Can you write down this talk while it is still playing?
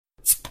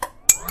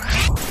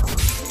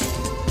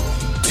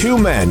Two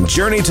men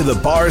journey to the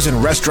bars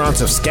and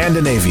restaurants of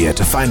Scandinavia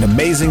to find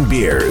amazing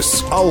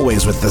beers,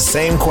 always with the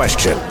same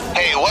question.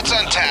 Hey, what's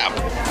on tap?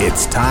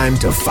 It's time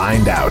to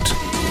find out.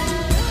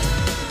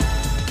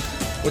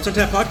 What's on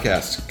Tap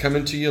podcast,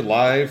 coming to you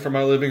live from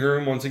my living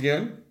room once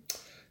again.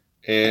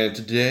 And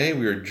today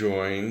we are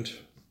joined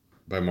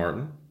by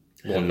Martin.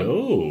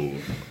 Hello.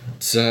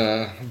 It's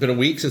been a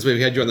week since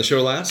we've had you on the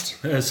show last.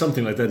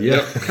 Something like that,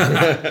 yeah.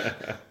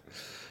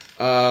 Yep.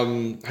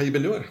 How you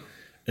been doing?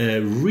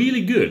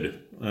 Really good.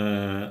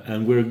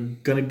 And we're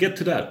going to get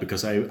to that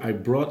because I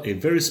brought a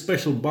very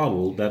special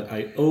bottle that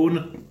I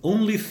own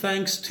only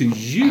thanks to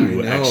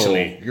you,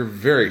 actually. You're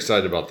very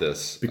excited about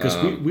this. Because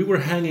we were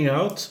hanging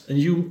out and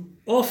you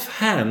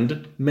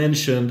offhand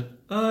mentioned,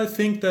 I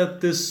think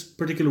that this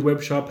particular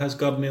web shop has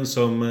gotten in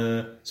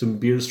some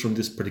beers from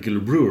this particular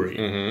brewery.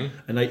 Mm-hmm.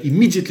 And I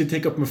immediately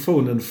take up my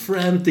phone and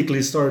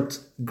frantically start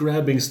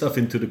grabbing stuff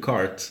into the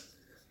cart.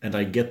 And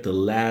I get the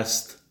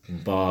last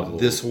bottle.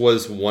 This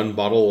was one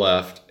bottle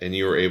left and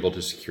you were able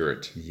to secure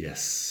it.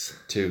 Yes.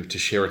 To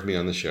share with me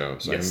on the show.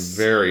 So yes. I'm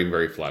very,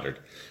 very flattered.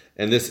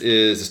 And this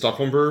is the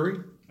Stockholm brewery.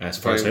 As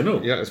far as I know.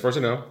 Yeah, as far as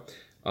I know.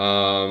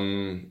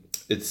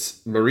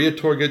 It's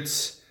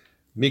Mariatorgets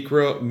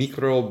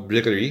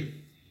Mikrobryggeri.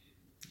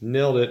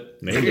 Nailed it.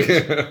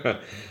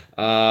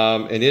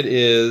 And it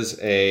is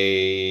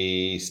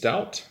a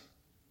stout.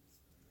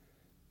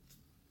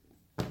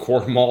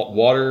 Corn malt,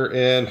 water,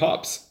 and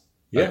hops.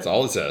 Yeah. That's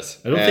all it says.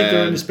 I don't think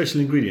there are any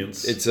special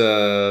ingredients. It's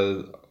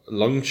a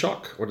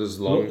Långkök. What is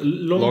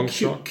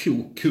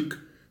Långkök?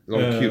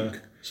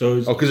 Långkök. So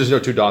because there's no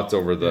two dots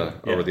over the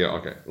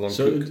okay. Långkök.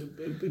 So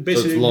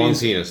it's long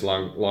penis,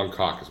 long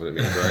cock is what it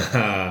means,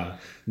 right?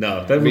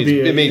 No, that would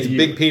be. It means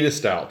big penis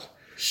stout.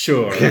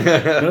 Sure.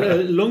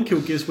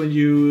 Långkök is when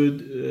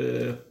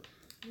you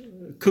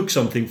cook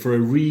something for a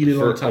really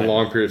long time. For a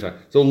long period of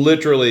time. So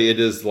literally, it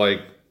is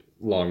like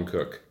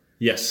Långkök.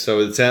 Yes. So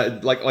it's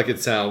like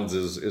it sounds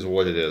is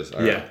what it is.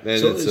 All yeah. Right.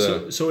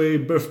 So a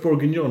Boeuf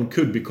Bourguignon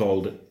could be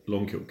called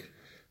Långkök,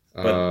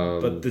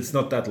 but it's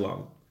not that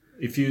long.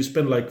 If you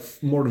spend like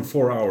more than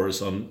 4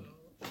 hours on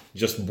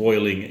just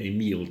boiling a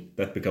meal,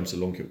 that becomes a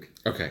Långkök.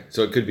 Okay,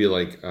 so it could be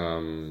like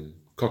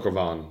coq au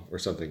vin or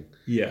something.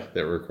 Yeah.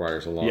 That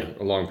requires a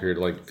long period,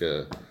 like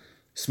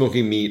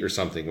smoking meat or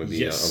something would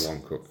be a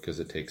Långkök because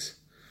it takes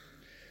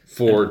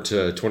 4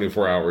 to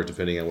 24 hours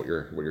depending on what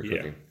you're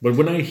cooking. But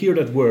when I hear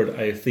that word,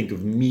 I think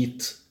of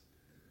meat.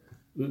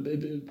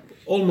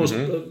 Almost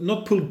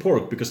not pulled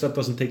pork because that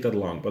doesn't take that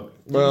long. But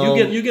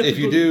you get if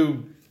you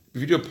do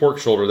a pork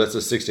shoulder, that's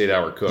a 6 to 8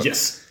 hour cook.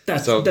 Yes,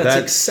 that's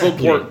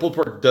exactly. Pulled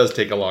pork does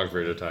take a long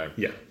period of time.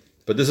 Yeah,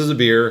 but this is a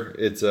beer.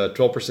 It's a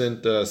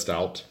 12%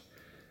 stout.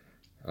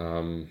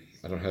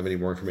 I don't have any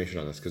more information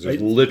on this because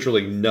there's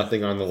literally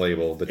nothing on the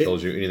label that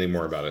tells you anything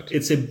more about it.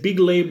 It's a big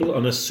label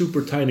on a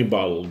super tiny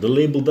bottle. The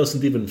label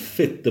doesn't even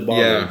fit the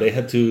bottle. Yeah. They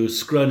had to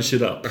scrunch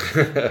it up.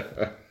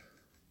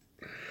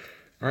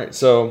 All right,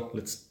 so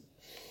let's.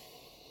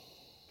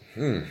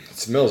 It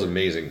smells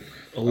amazing.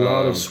 A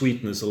lot of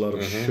sweetness, a lot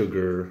of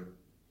sugar,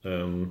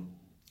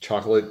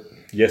 chocolate.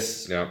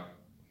 Yes. Yeah.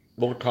 A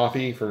little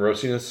coffee from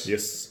roastiness.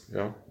 Yes.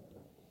 Yeah.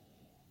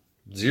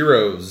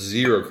 Zero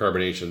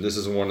carbonation. This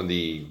is one of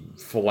the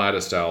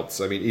flattest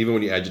stouts. I mean, even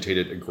when you agitate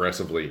it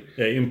aggressively,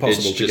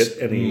 impossible it's to just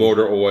get any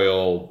motor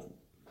oil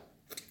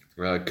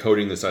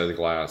coating the side of the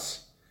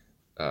glass.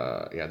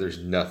 There's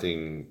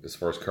nothing as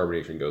far as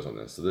carbonation goes on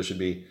this. So this should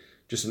be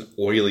just an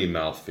oily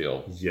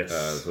mouthfeel. Yes,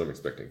 that's what I'm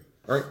expecting.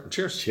 All right,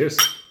 cheers. Cheers.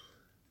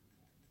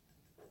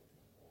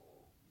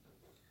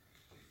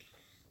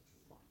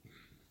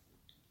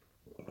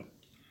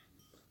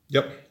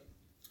 Yep.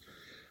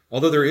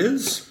 Although there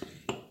is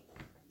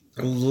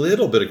a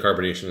little bit of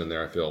carbonation in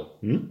there, I feel.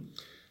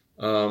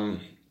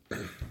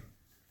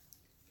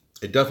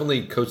 It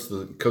definitely coats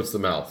the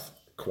mouth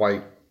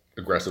quite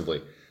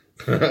aggressively.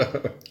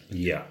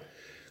 Yeah.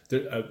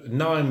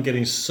 Now I'm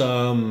getting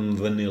some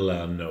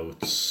vanilla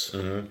notes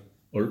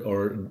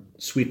or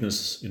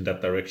sweetness in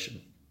that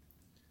direction.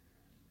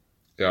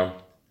 Yeah.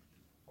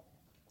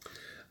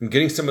 I'm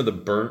getting some of the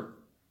burnt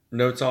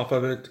notes off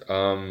of it.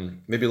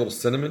 Maybe a little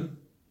cinnamon.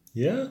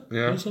 Yeah.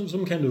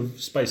 Some kind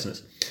of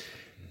spiciness.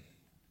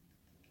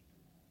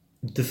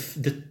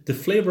 The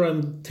flavor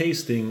I'm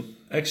tasting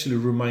actually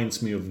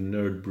reminds me of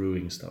Nerd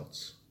Brewing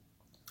stouts.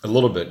 A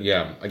little bit,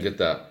 yeah, I get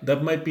that.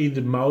 That might be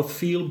the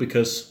mouthfeel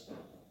because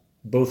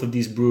both of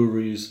these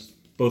breweries,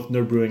 both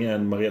Nerd Brewing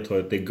and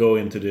Mariatorget, they go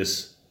into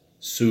this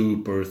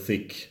super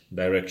thick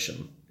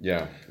direction.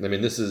 Yeah, I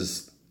mean,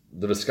 the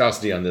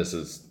viscosity on this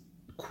is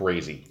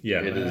crazy.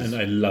 Yeah, and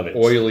I love it.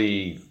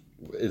 Oily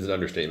is an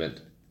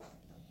understatement.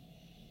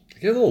 I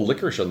get a little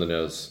licorice on the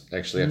nose,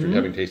 actually, after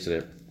having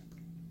tasted it.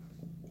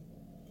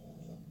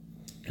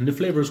 And the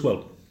flavor as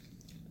well.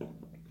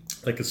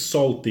 Like a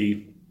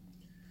salty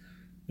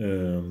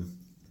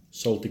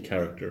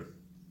character.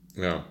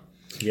 Yeah.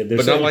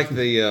 But not like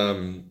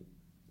the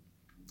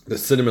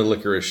cinnamon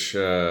licorice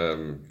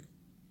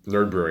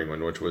Nerd Brewing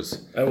one, which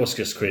was... That was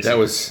just crazy. That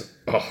was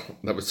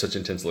such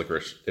intense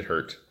licorice. It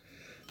hurt.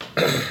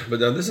 But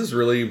now this is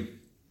really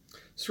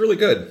It's really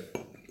good.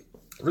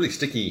 Really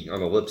sticky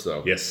on the lips,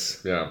 though.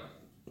 Yes. Yeah.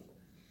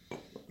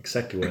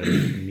 Exactly what I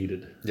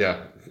needed.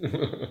 Yeah.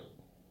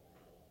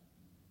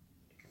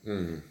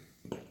 With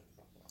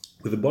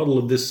a bottle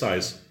of this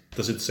size,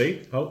 does it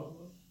say how?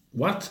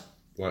 What?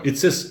 It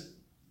says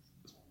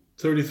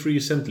 33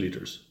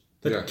 centiliters.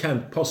 That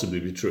can't possibly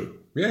be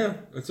true. Yeah,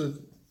 it's a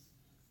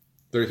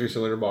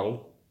 33-cylinder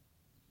bottle.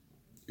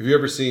 Have you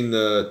ever seen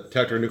the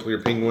Tactor Nuclear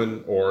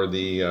Penguin or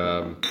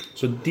the...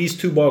 So these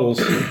two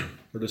bottles are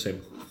the same.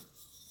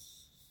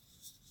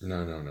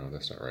 No,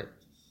 that's not right.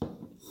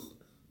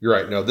 You're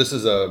right. No, this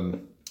is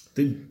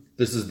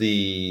this is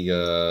the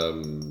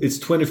it's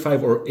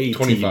 25 or 18.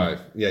 25.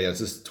 Yeah,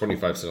 this is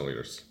 25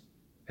 centiliters.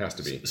 Has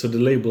to be. So the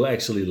label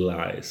actually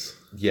lies.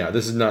 Yeah,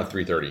 this is not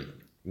 330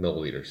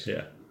 milliliters.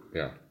 Yeah.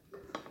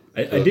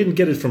 I didn't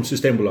get it from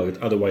Systembolaget,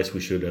 otherwise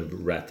we should have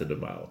ratted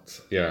them out.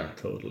 Yeah.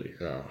 Totally.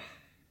 Yeah.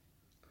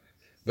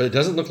 But it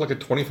doesn't look like a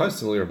 25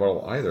 centiliter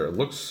bottle either. It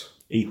looks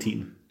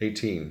 18.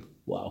 18.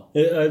 Wow.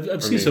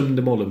 I've seen some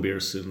Demolen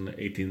beers in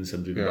 18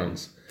 centiliter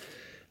bottles.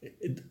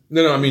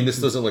 No, I mean this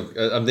doesn't look.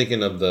 I'm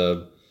thinking of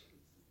the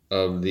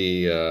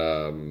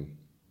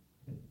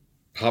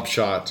Hop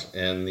Shot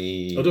and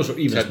the those are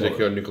even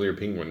smaller. Nuclear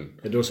Penguin.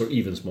 And those are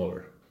even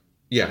smaller.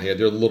 Yeah,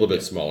 they're a little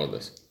bit smaller than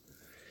this.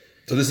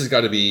 So this has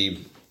got to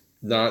be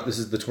not. This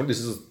is the 20. This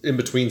is in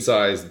between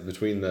size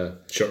between the.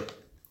 Sure,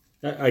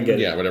 I get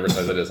it. Yeah, whatever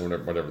size it is,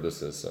 whatever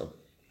this is. So.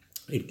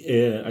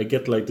 I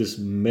get like this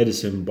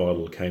medicine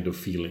bottle kind of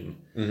feeling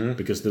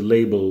because the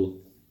label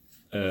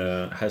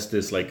has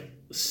this like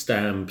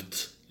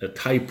stamped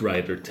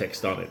typewriter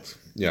text on it.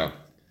 Yeah.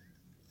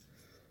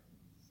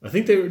 I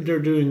think they're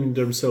doing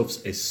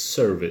themselves a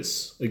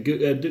service.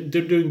 They're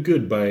doing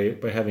good by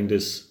having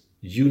this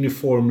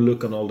uniform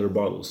look on all their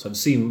bottles. I've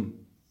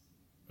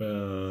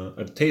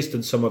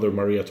tasted some other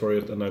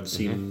Mariatorget and I've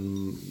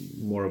seen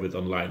more of it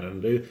online,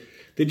 and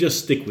they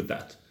just stick with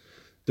that.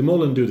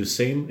 Demolen do the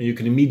same, and you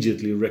can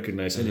immediately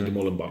recognize any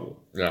Demolen bottle.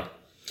 Yeah,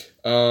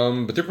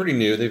 but they're pretty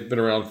new. They've been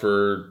around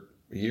for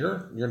a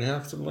year and a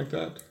half, something like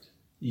that.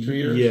 2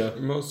 years, yeah,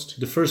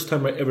 most. The first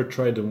time I ever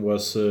tried them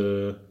was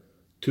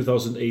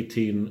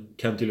 2018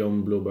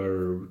 Cantillon Blue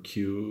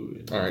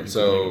Barbecue. All right,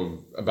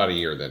 so about a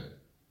year then.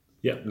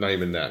 Yeah, not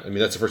even that. I mean,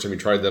 that's the first time we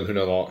tried them.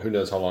 Who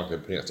knows how long they've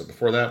been putting out stuff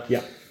before that?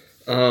 Yeah,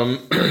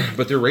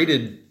 but they're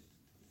rated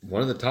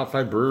one of the top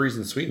 5 breweries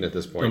in Sweden at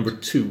this point. Number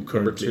 2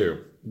 currently.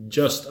 Number 2.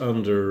 Just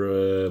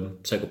under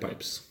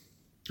Psychopipes.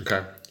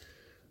 Okay.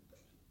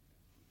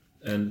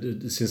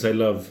 And since I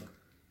love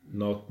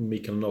not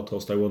Mikael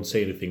Nothost, I won't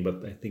say anything,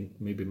 but I think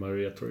maybe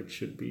Mariatorget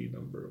should be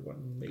number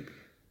 1, maybe.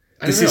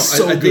 This is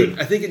so good.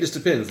 I think it just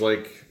depends.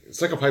 Like,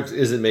 Psychopipes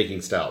isn't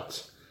making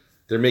stouts.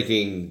 They're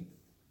making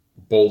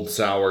bold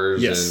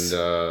sours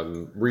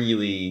and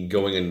really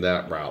going in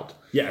that route.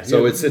 Yeah.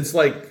 So it's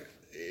like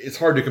it's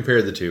hard to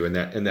compare the two in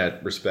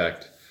that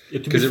respect.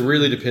 Because it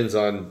really depends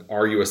on,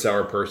 are you a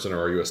sour person or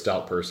are you a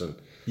stout person?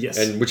 Yes.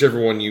 And whichever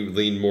one you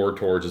lean more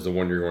towards is the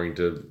one you're going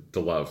to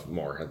love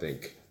more, I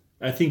think.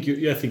 I think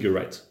you're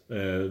right.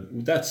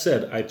 That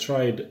said, I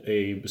tried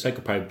a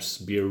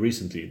Psychopipes beer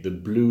recently, the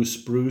Blue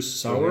Spruce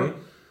Sour,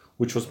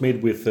 which was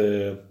made with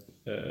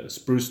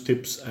spruce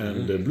tips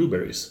and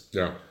blueberries.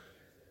 Yeah.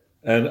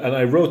 And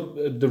I wrote,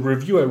 the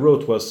review I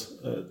wrote was,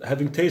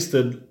 having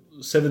tasted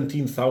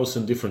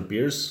 17,000 different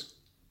beers,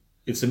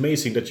 it's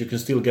amazing that you can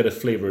still get a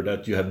flavor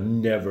that you have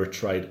never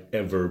tried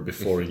ever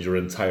before in your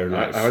entire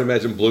life. I would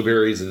imagine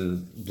blueberries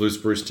and blue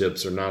spruce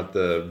tips are not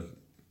the...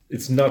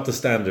 It's not the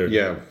standard.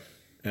 Yeah.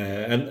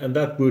 And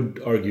that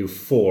would argue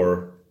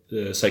for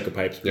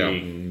Psychopipes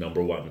being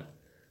number 1.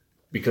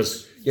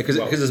 Because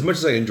as much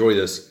as I enjoy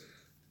this,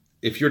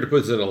 if you were to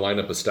put this in a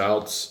lineup of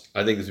stouts,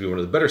 I think this would be one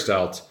of the better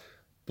stouts,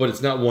 but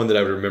it's not one that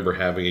I would remember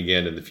having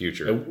again in the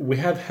future. We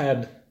have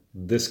had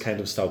this kind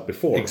of stout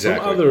before from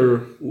Exactly.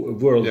 other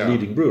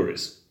world-leading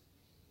breweries.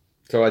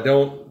 So I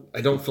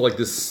don't feel like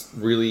this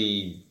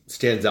really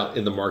stands out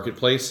in the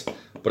marketplace,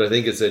 but I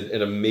think it's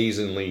an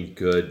amazingly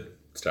good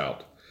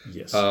stout.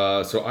 Yes.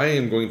 So I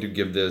am going to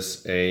give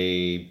this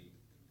I'm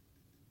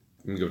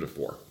going to give it a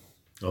 4.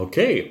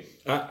 Okay.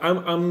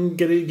 I'm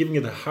giving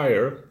it a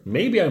higher.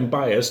 Maybe I'm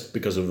biased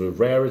because of the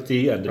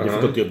rarity and the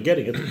difficulty of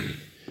getting it.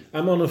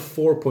 I'm on a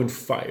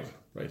 4.5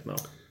 right now.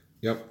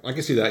 Yep, I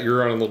can see that.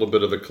 You're on a little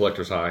bit of a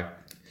collector's high.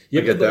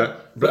 Yeah, I get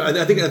that. But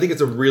I think it's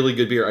a really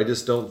good beer. I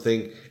just don't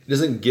think... It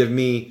doesn't give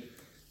me...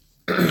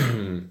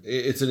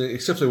 it's an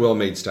exceptionally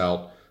well-made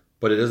stout,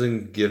 but it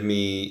doesn't give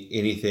me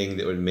anything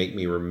that would make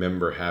me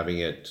remember having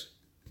it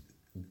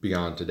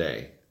beyond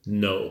today.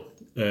 No.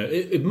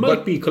 It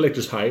might be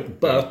collector's high,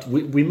 but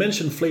we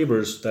mentioned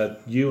flavors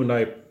that you and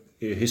I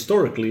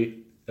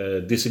historically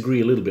disagree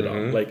a little bit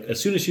on. Like,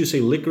 as soon as you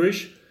say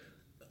licorice,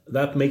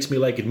 that makes me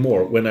like it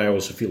more when I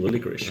also feel the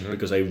licorice,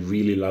 because I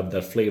really love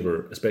that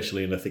flavor,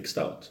 especially in a thick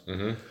stout.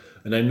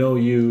 And I know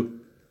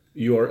you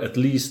are at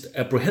least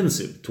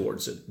apprehensive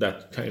towards it,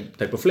 that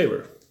type of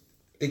flavor.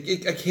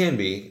 It can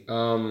be.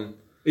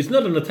 It's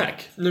not an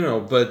attack.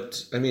 No,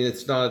 but I mean,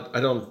 it's not...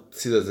 I don't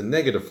see that as a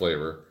negative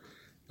flavor.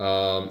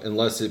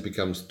 unless it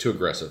becomes too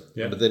aggressive.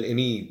 Yeah. But then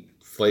any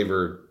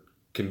flavor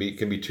can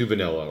be too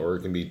vanilla, or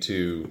it can be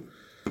too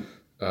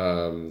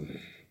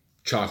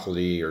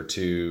chocolatey, or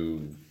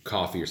too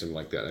coffee, or something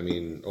like that. I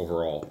mean,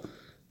 overall.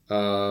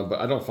 But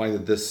I don't find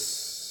that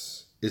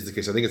this is the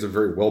case. I think it's a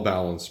very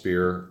well-balanced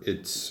beer.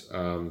 It's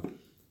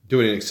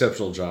doing an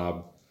exceptional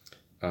job.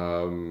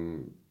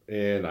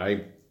 And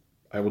I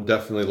will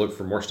definitely look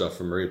for more stuff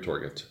from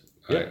Mariatorget.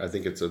 Yeah. I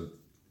think it's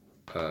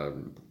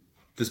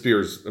this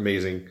beer is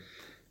amazing,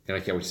 and I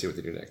can't wait to see what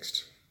they do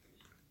next.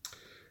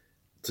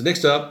 So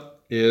next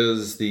up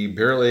is the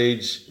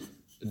barrel-aged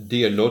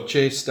Dia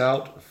Noche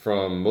Stout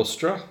from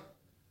Mostra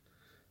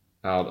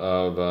out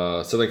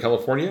of Southern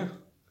California,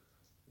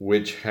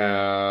 which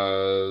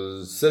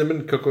has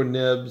cinnamon, cocoa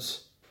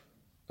nibs,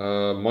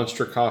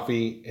 Monster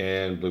coffee,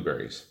 and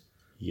blueberries.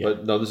 Yeah.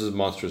 But no, this is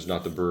Monster's,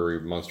 not the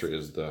brewery. Monster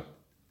is the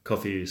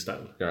Coffee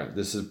style. Yeah,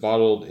 this is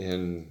bottled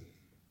in.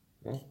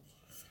 Well,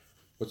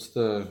 who's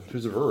the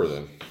brewer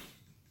then?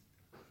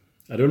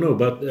 I don't know,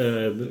 but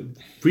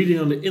reading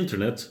on the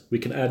internet, we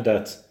can add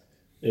that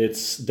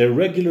it's their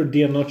regular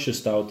Dia Noche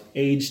Stout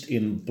aged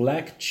in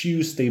Black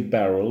Tuesday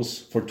barrels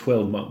for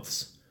 12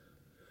 months.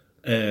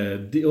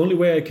 The only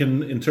way I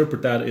can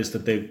interpret that is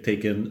that they've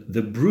taken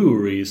the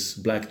brewery's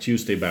Black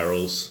Tuesday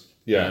barrels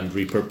and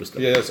repurposed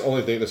them. Yeah, that's the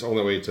only thing. That's the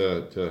only way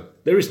to.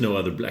 There is no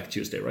other Black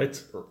Tuesday,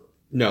 right?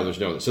 No, there's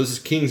no. So this is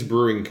Kings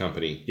Brewing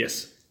Company.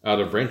 Yes. Out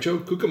of Rancho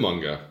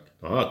Cucamonga.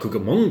 Ah,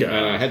 Cucamonga.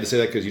 And I had to say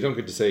that because you don't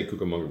get to say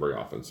Cucamonga very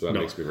often, so that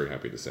makes me very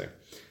happy to say.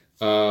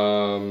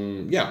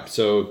 Yeah,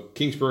 so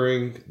Kings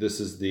Brewing. This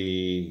is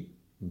the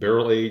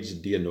barrel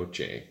aged Dia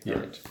Noche. Yeah.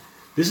 All right.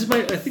 This is my.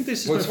 I think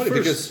this is Well, my it's funny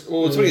first. because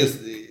what's funny is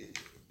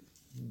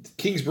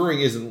Kings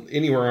Brewing isn't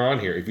anywhere on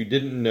here. If you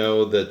didn't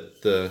know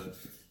that the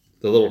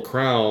little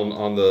crown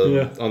on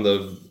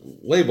the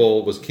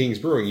label was Kings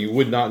Brewing, you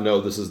would not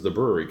know this is the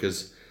brewery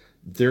because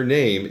their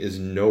name is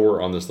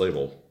nowhere on this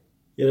label.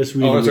 Yeah, that's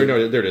really. Oh, I'm sorry.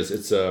 No, there it is.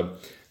 It's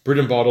brewed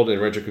and bottled in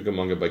Rancho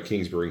Cucamonga by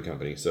Kings Brewing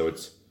Company. So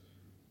it's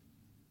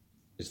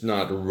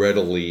not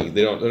readily.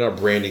 They're not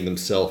branding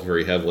themselves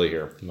very heavily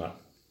here. No.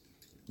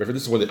 Remember,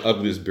 this is one of the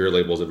ugliest beer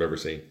labels I've ever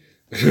seen.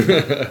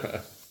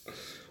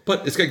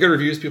 But it's got good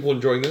reviews. People are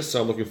enjoying this,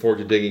 so I'm looking forward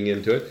to digging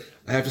into it.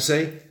 I have to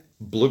say,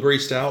 blueberry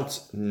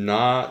stouts,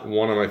 not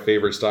one of my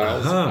favorite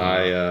styles.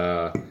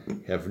 I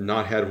have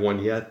not had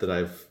one yet that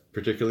I've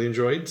particularly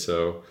enjoyed.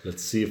 So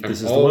let's see if this I'm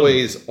is the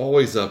one.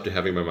 always up to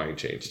having my mind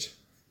changed.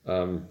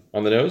 On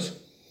the nose,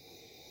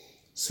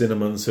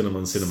 cinnamon.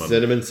 Cinnamon.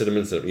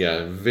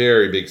 Yeah,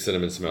 very big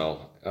cinnamon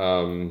smell.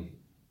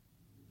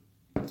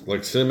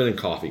 Like cinnamon and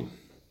coffee.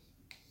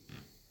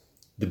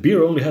 The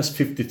beer only has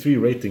 53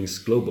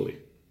 ratings globally.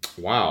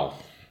 Wow,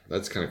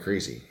 that's kind of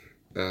crazy.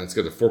 It's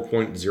got a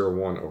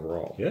 4.01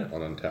 overall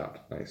on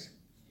Untapped. Nice.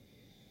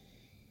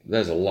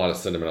 There's a lot of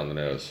cinnamon on the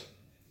nose.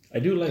 I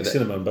do like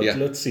cinnamon, but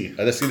let's see. And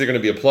that's either going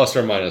to be a plus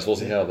or a minus. We'll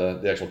see how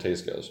the actual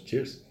taste goes.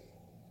 Cheers.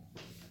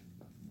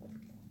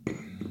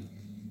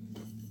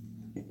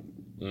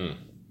 A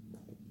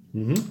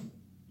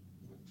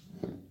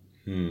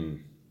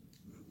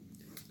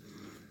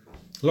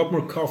lot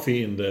more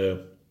coffee in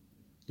the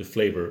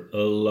flavor. A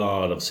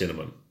lot of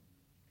cinnamon.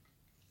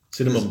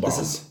 Cinnamon bomb. This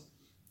is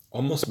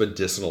almost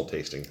medicinal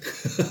tasting.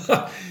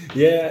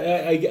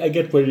 Yeah, I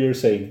get what you're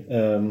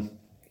saying.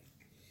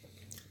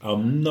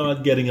 I'm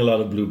not getting a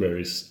lot of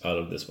blueberries out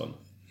of this one.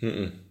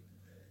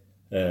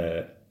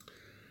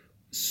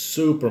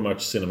 Super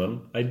much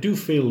cinnamon. I do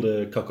feel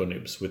the cocoa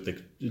nibs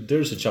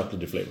there's a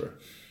chocolatey flavor.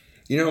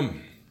 You know,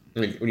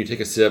 when you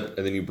take a sip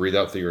and then you breathe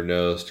out through your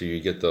nose, do you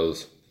get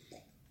those?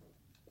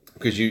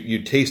 Because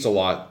you taste a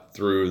lot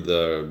through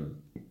the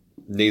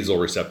nasal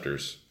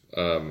receptors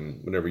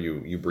whenever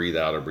you breathe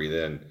out or breathe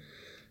in.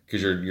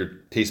 Because your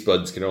taste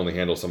buds can only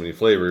handle so many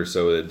flavors,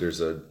 so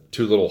there's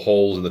two little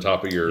holes in the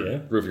top of your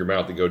roof of your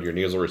mouth that go to your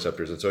nasal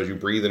receptors. And so as you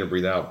breathe in and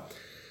breathe out,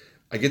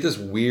 I get this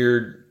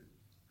weird,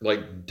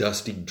 like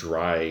dusty,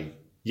 dry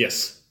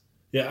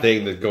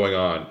thing that's going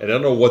on. And I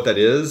don't know what that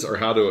is or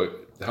how to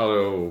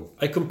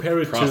I compare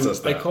it process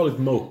to, that. I call it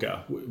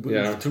mocha.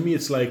 To me,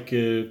 it's like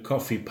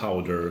coffee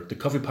powder. The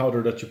coffee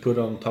powder that you put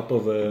on top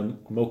of a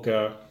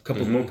mocha, cup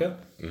of mocha.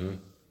 Mm-hmm.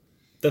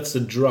 That's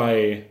the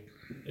dry.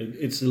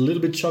 It's a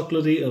little bit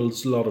chocolatey and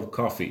it's a lot of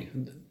coffee.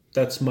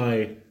 That's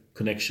my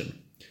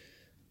connection.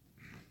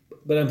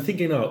 But I'm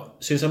thinking now,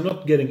 since I'm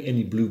not getting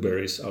any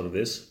blueberries out of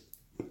this,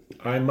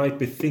 I might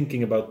be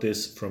thinking about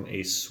this from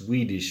a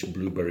Swedish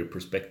blueberry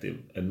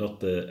perspective and not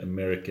the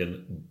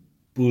American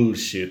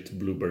bullshit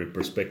blueberry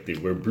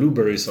perspective, where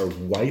blueberries are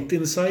white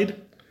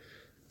inside.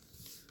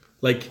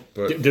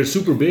 They're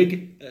super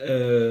big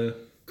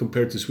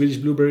compared to Swedish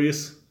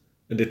blueberries,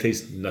 and they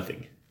taste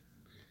nothing.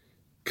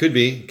 Could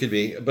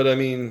be. But I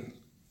mean,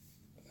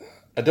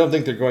 I don't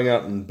think they're going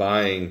out and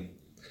buying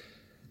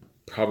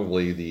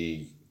probably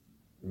the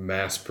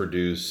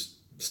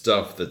mass-produced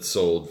stuff that's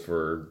sold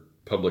for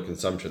public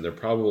consumption. They're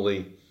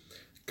probably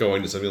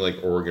going to something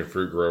like Oregon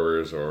Fruit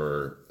Growers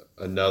or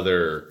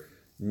another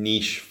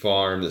niche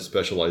farm that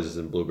specializes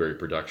in blueberry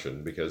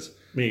production, because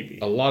Maybe.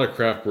 a lot of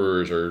craft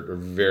brewers are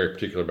very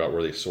particular about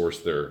where they source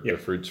their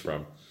fruits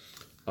from.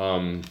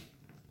 I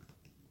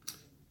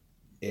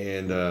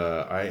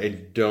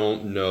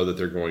don't know that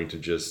they're going to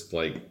just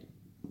like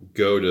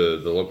go to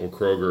the local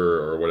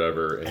Kroger or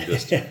whatever and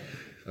just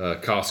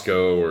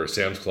Costco or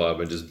Sam's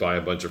Club and just buy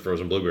a bunch of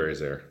frozen blueberries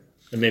there.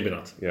 And maybe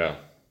not. Yeah.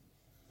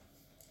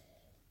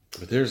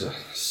 But there's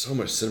so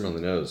much cinnamon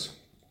on the nose.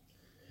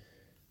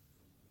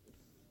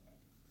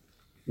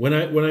 When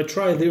I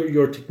try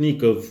your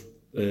technique of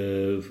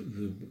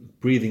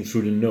breathing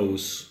through the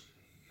nose,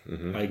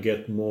 I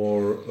get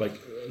more like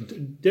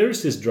there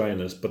is this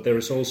dryness, but there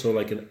is also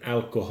like an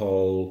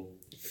alcohol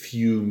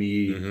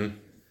fumey.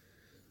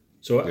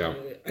 So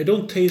I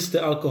don't taste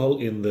the alcohol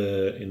in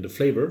the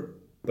flavor,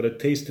 but I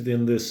taste it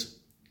in this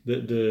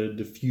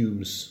the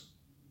fumes.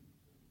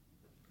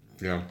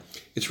 Yeah,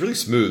 it's really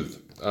smooth.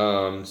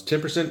 It's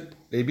 10%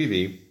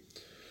 ABV,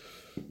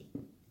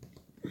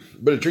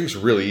 but it drinks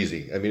really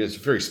easy. I mean, it's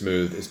very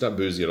smooth. It's not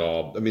boozy at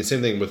all. I mean,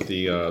 same thing with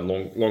the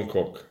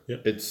Långkök. Yeah.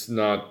 It's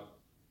not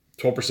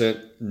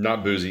 12%,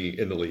 not boozy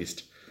in the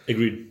least.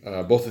 Agreed.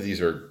 Both of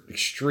these are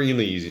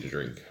extremely easy to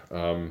drink.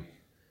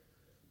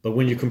 But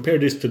when you compare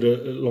this to the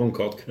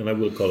Långkök, and I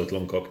will call it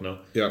Långkök now.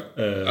 Yeah.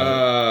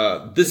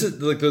 This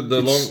is like the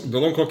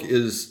Långkök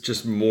is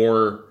just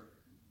more.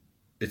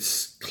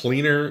 It's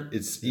cleaner.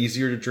 It's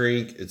easier to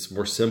drink. It's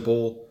more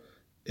simple.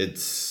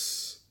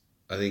 It's,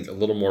 I think, a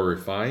little more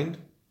refined.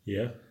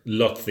 Yeah, a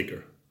lot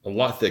thicker. A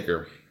lot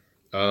thicker.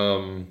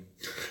 But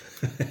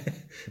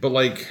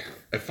like,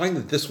 I find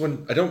that this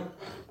one, I don't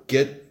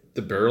get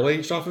the barrel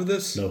aged off of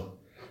this. No.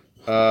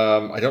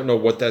 I don't know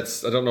what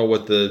that's. I don't know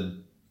what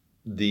the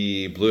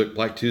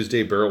Black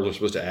Tuesday barrel is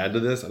supposed to add to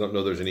this. I don't know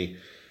if there's any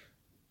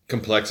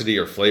complexity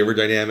or flavor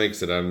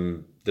dynamics that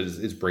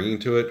is bringing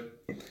to it.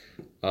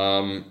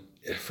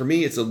 For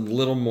me, it's a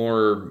little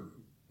more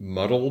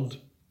muddled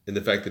in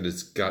the fact that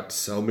it's got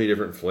so many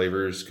different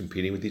flavors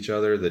competing with each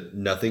other that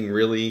nothing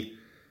really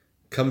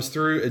comes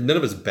through. And none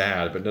of it's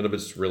bad, but none of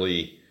it's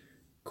really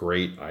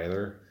great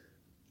either.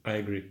 I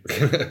agree.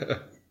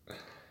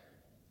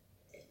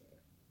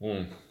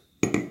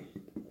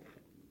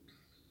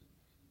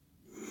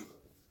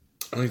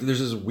 Like, there's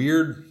this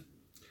weird,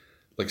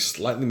 like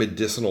slightly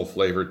medicinal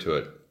flavor to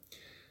it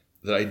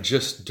that I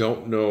just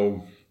don't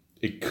know.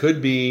 It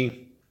could be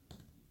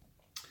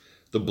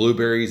the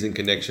blueberries in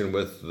connection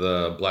with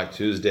the Black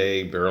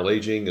Tuesday barrel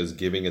aging is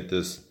giving it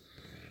this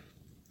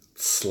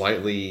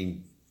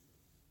slightly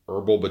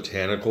herbal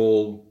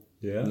botanical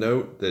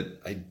note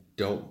that I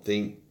don't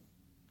think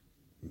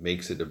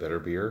makes it a better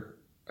beer.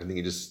 I think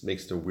it just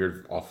makes it a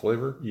weird off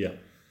flavor. Yeah.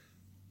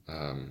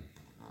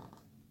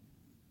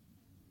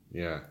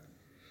 Yeah.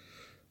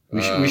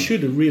 We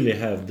should really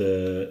have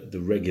the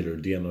regular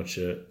Dia Noche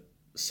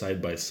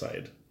side by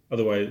side.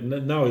 Otherwise,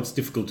 now it's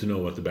difficult to know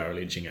what the barrel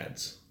aging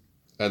adds.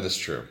 That's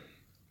true.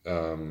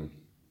 But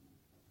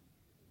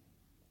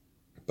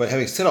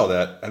having said all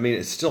that, I mean,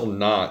 it's still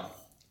not.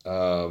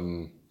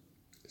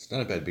 It's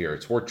not a bad beer.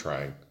 It's worth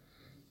trying,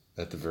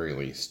 at the very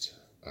least.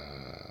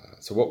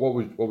 So what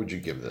would you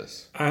give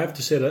this? I have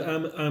to say that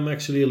I'm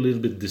actually a little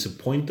bit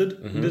disappointed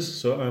in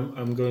this, so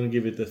I'm going to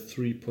give it a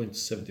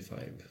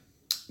 3.75.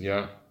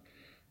 Yeah,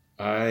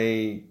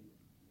 I'm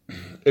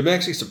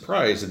actually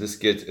surprised that this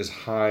gets as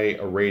high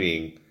a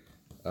rating,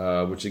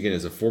 which again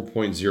is a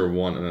 4.01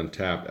 on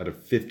Untappd out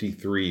of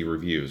 53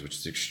 reviews, which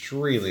is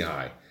extremely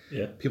high.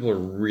 Yeah, people are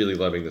really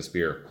loving this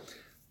beer,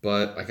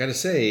 but I gotta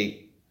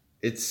say,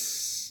 I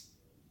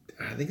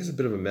think it's a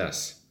bit of a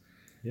mess.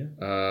 Yeah,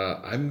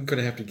 I'm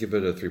gonna have to give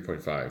it a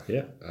 3.5.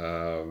 Yeah,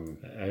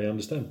 I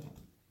understand.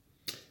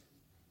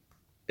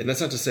 And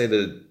that's not to say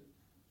that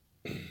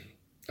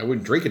I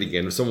wouldn't drink it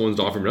again. If someone was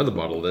to offer me another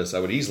bottle of this, I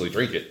would easily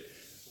drink it.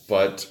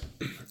 But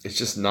it's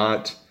just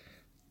not.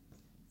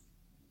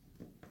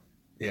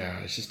 Yeah,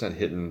 it's just not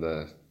hitting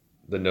the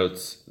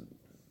notes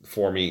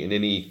for me in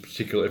any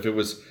particular. If it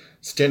was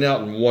stand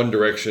out in one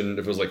direction,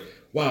 if it was like,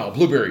 wow,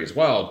 blueberries,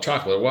 wow,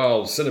 chocolate,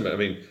 wow, cinnamon. I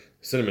mean,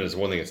 cinnamon is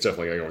one thing that's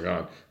definitely going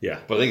on.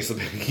 Yeah, but I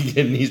think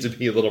it needs to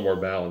be a little more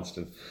balanced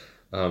and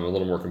a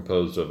little more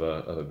composed of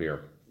a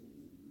beer.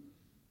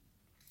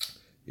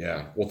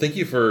 Yeah. Well, thank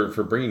you for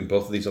bringing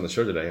both of these on the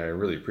show today. I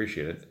really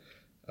appreciate it.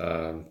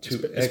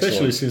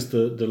 Especially since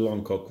the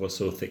Långkök was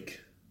so thick.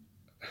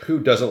 Who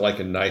doesn't like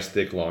a nice,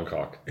 thick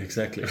Långkök?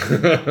 Exactly.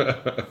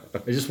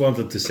 I just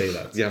wanted to say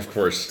that. Yeah, of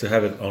course. To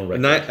have it on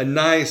record. A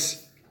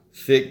nice,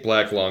 thick,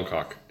 black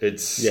Långkök.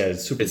 It's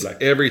super black.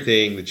 It's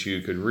everything that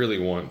you could really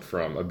want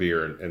from a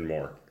beer and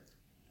more.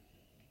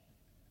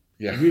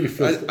 Yeah. Really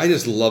feels I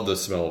just love the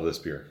smell of this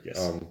beer.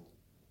 Yes.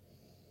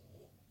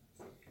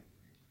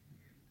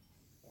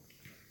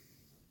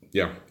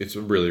 Yeah, it's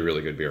a really,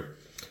 really good beer.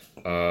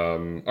 All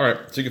right,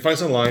 so you can find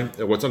us online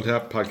at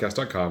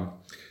what'sontappodcast.com,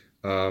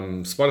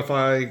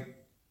 Spotify,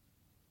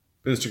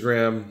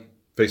 Instagram,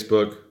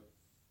 Facebook.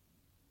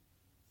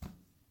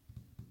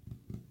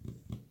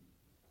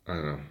 I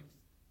don't know.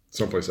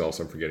 Someplace else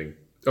I'm forgetting.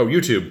 Oh,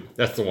 YouTube.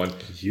 That's the one.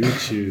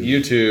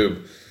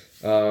 YouTube.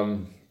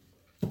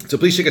 So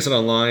please check us out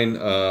online.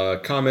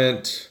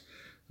 Comment.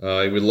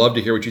 I would love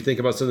to hear what you think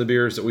about some of the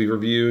beers that we've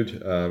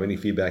reviewed. Any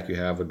feedback you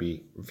have would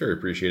be very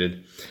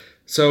appreciated.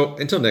 So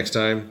until next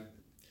time.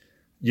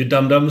 You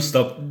dum-dums,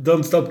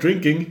 don't stop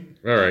drinking.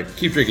 All right.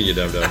 Keep drinking, you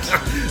dum-dums.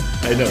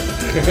 I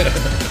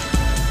know.